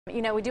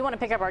You know, we do want to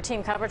pick up our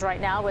team coverage right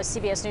now with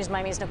CBS News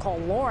Miami's Nicole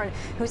Lauren,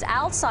 who's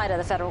outside of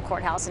the federal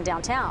courthouse in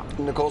downtown.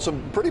 Nicole,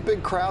 some pretty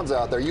big crowds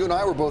out there. You and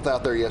I were both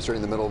out there yesterday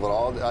in the middle of it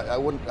all.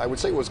 I would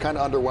say it was kind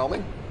of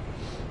underwhelming.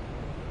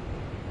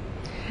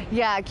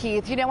 Yeah,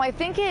 Keith, you know, I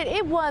think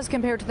it was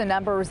compared to the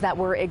numbers that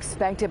were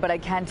expected, but I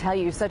can tell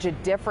you such a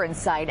different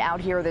sight out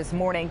here this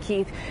morning.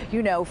 Keith,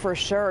 you know, for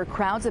sure,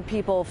 crowds of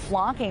people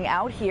flocking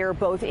out here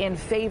both in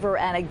favor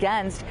and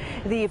against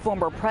the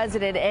former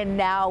president, and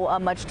now a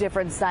much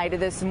different sight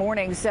this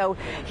morning. So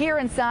here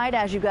inside,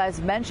 as you guys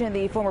mentioned,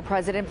 the former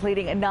president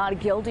pleading not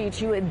guilty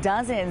to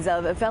dozens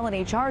of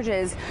felony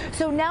charges.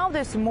 So now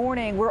this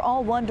morning, we're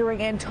all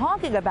wondering and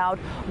talking about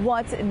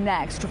what's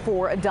next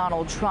for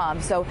Donald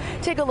Trump. So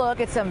take a look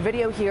at some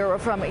video here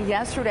from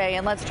yesterday,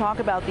 and let's talk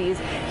about these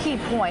key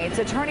points.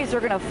 Attorneys are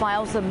going to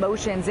file some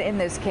motions in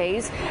this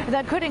case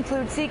that could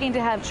include seeking to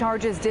have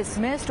charges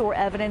dismissed or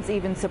evidence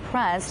even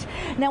suppressed.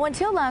 Now,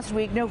 until last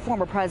week, no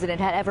former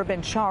president had ever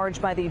been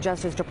charged by the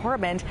Justice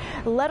Department,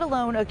 let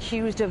alone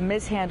accused of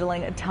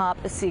mishandling top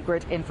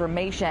secret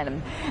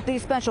information. The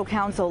special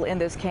counsel in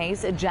this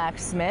case, Jack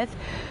Smith,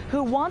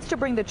 who wants to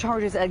bring the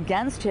charges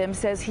against him,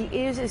 says he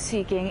is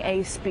seeking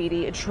a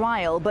speedy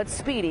trial. But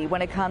speedy,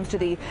 when it comes to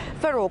the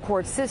federal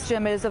court system,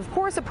 is of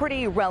course a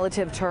pretty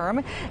relative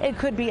term. It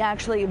could be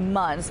actually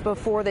months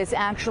before this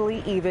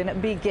actually even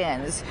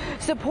begins.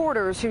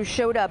 Supporters who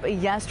showed up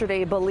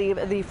yesterday believe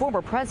the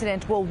former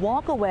president will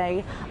walk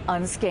away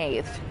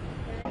unscathed.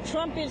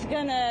 Trump is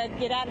going to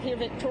get out of here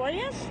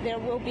victorious. There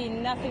will be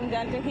nothing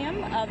done to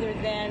him other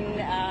than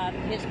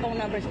his phone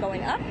numbers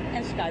going up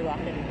and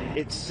skyrocketing.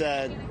 It's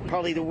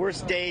probably the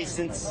worst day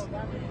since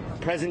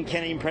President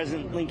Kennedy and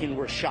President Lincoln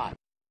were shot.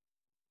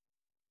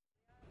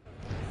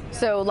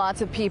 So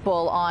lots of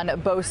people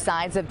on both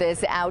sides of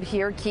this out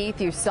here.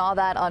 Keith, you saw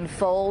that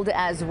unfold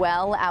as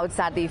well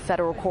outside the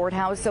federal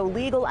courthouse. So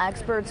legal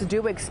experts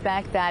do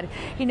expect that,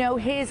 you know,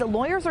 his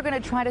lawyers are going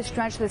to try to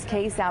stretch this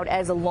case out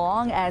as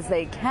long as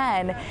they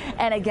can.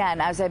 And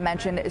again, as I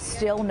mentioned,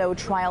 still no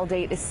trial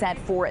date is set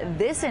for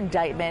this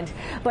indictment.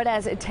 But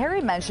as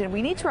Terry mentioned,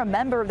 we need to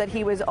remember that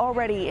he was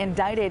already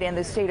indicted in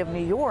the state of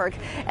New York,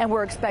 and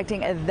we're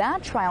expecting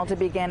that trial to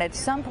begin at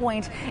some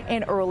point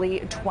in early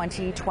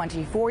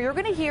 2024. You're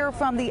going to hear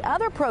from the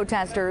other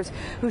protesters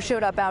who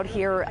showed up out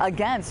here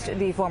against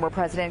the former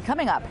president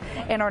coming up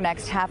in our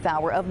next half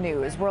hour of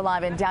news. We're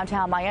live in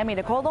downtown Miami.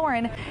 Nicole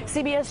Lauren,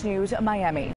 CBS News Miami.